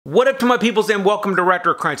What up to my peoples and welcome to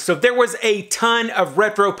Retro Crunch. So there was a ton of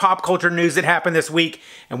retro pop culture news that happened this week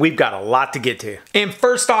and we've got a lot to get to. And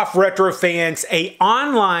first off, retro fans, a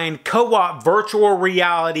online co-op virtual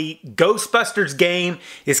reality Ghostbusters game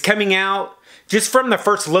is coming out. Just from the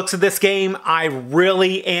first looks of this game, I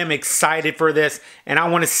really am excited for this and I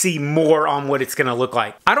want to see more on what it's going to look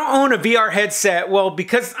like. I don't own a VR headset, well,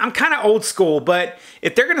 because I'm kind of old school, but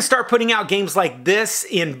if they're going to start putting out games like this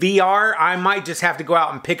in VR, I might just have to go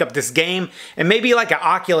out and pick up this game and maybe like an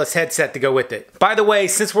Oculus headset to go with it. By the way,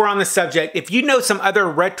 since we're on the subject, if you know some other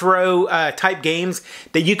retro type games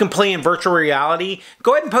that you can play in virtual reality,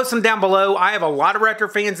 go ahead and post them down below. I have a lot of retro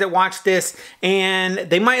fans that watch this and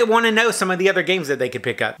they might want to know some of the other games that they could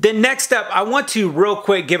pick up. Then next up, I want to real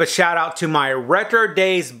quick give a shout out to my Retro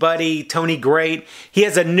Days buddy, Tony Great. He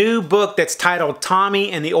has a new book that's titled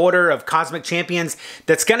Tommy and the Order of Cosmic Champions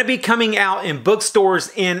that's going to be coming out in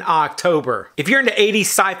bookstores in October. If you're into 80s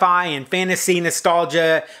sci-fi and fantasy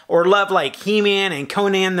nostalgia or love like He-Man and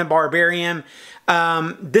Conan the Barbarian,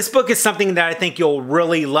 this book is something that I think you'll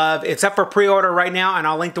really love. It's up for pre-order right now and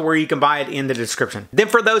I'll link to where you can buy it in the description. Then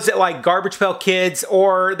for those that like Garbage Pail Kids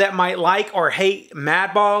or that might like or hate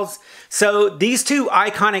Madballs, so these two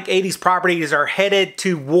iconic 80s properties are headed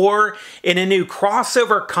to war in a new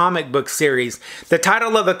crossover comic book series. The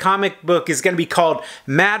title of the comic book is going to be called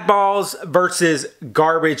Madballs versus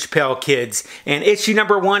Garbage Pail Kids, and issue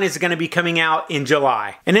number 1 is going to be coming out in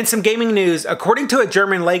July. And in some gaming news, according to a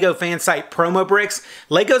German Lego fan site, Promo Bricks,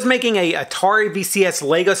 Lego's making a Atari VCS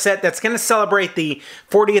Lego set that's going to celebrate the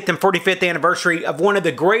 40th and 45th anniversary of one of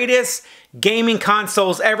the greatest gaming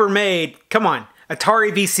consoles ever made. Come on.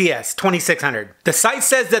 Atari VCS 2600. The site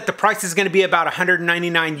says that the price is going to be about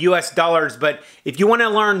 $199 US, but if you want to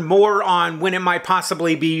learn more on when it might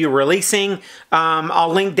possibly be releasing,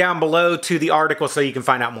 I'll link down below to the article so you can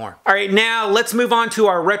find out more. All right, now let's move on to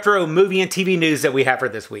our retro movie and TV news that we have for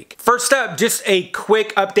this week. First up, just a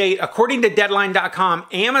quick update. According to Deadline.com,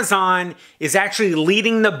 Amazon is actually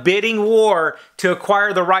leading the bidding war to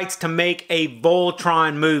acquire the rights to make a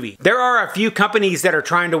Voltron movie. There are a few companies that are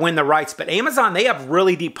trying to win the rights, but Amazon, they have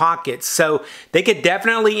really deep pockets, so they could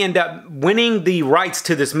definitely end up winning the rights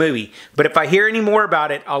to this movie. But if I hear any more about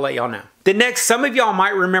it, I'll let y'all know. The next, some of y'all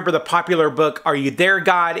might remember the popular book, Are You There,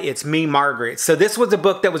 God? It's Me, Margaret. So this was a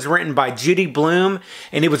book that was written by Judy Blume,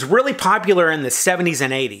 and it was really popular in the 70s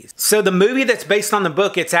and 80s. So the movie that's based on the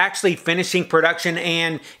book, it's actually finishing production,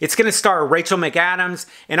 and it's going to star Rachel McAdams,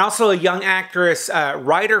 and also a young actress,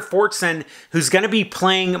 Ryder Fortson, who's going to be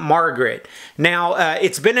playing Margaret. Now,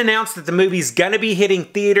 it's been announced that the movie's going to be hitting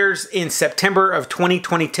theaters in September of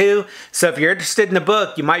 2022, so if you're interested in the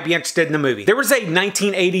book, you might be interested in the movie. There was a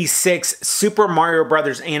 1986 Super Mario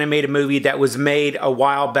Brothers animated movie that was made a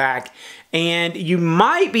while back, and you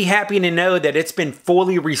might be happy to know that it's been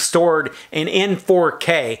fully restored and in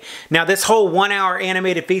 4K. Now, this whole 1-hour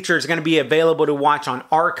animated feature is going to be available to watch on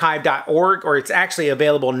archive.org, or it's actually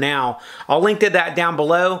available now. I'll link to that down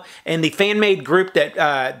below. And the fan-made group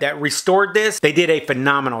that restored this, they did a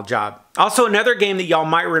phenomenal job. Also, another game that y'all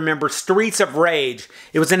might remember, Streets of Rage.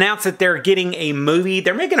 It was announced that they're getting a movie.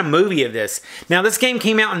 They're making a movie of this. Now, this game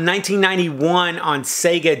came out in 1991 on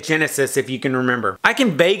Sega Genesis, if you can remember. I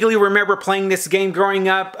can vaguely remember playing this game growing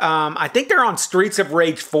up. I think they're on Streets of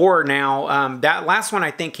Rage 4 now. That last one,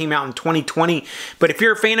 I think, came out in 2020. But if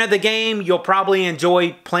you're a fan of the game, you'll probably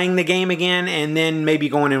enjoy playing the game again and then maybe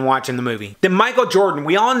going and watching the movie. Then Michael Jordan.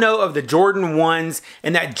 We all know of the Jordan 1s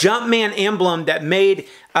and that Jumpman emblem that made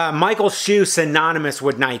Michael's shoe synonymous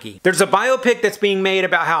with Nike. There's a biopic that's being made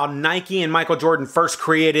about how Nike and Michael Jordan first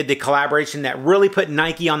created the collaboration that really put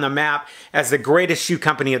Nike on the map as the greatest shoe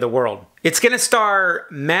company of the world. It's going to star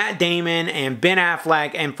Matt Damon and Ben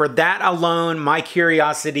Affleck, and for that alone, my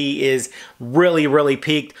curiosity is really, really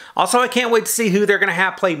piqued. Also, I can't wait to see who they're going to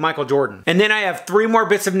have play Michael Jordan. And then I have 3 more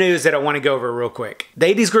bits of news that I want to go over real quick.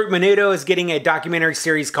 The 80s group Menudo is getting a documentary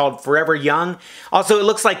series called Forever Young. Also, it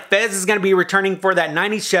looks like Fez is going to be returning for that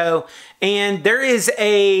 90s show, and there is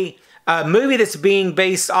a movie that's being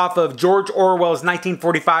based off of George Orwell's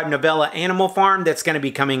 1945 novella Animal Farm that's going to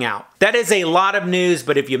be coming out. That is a lot of news,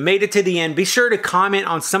 but if you made it to the end, be sure to comment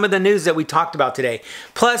on some of the news that we talked about today.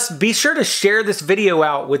 Plus, be sure to share this video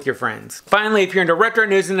out with your friends. Finally, if you're into retro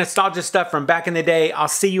news and nostalgia stuff from back in the day, I'll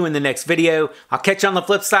see you in the next video. I'll catch you on the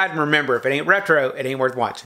flip side, and remember, if it ain't retro, it ain't worth watching.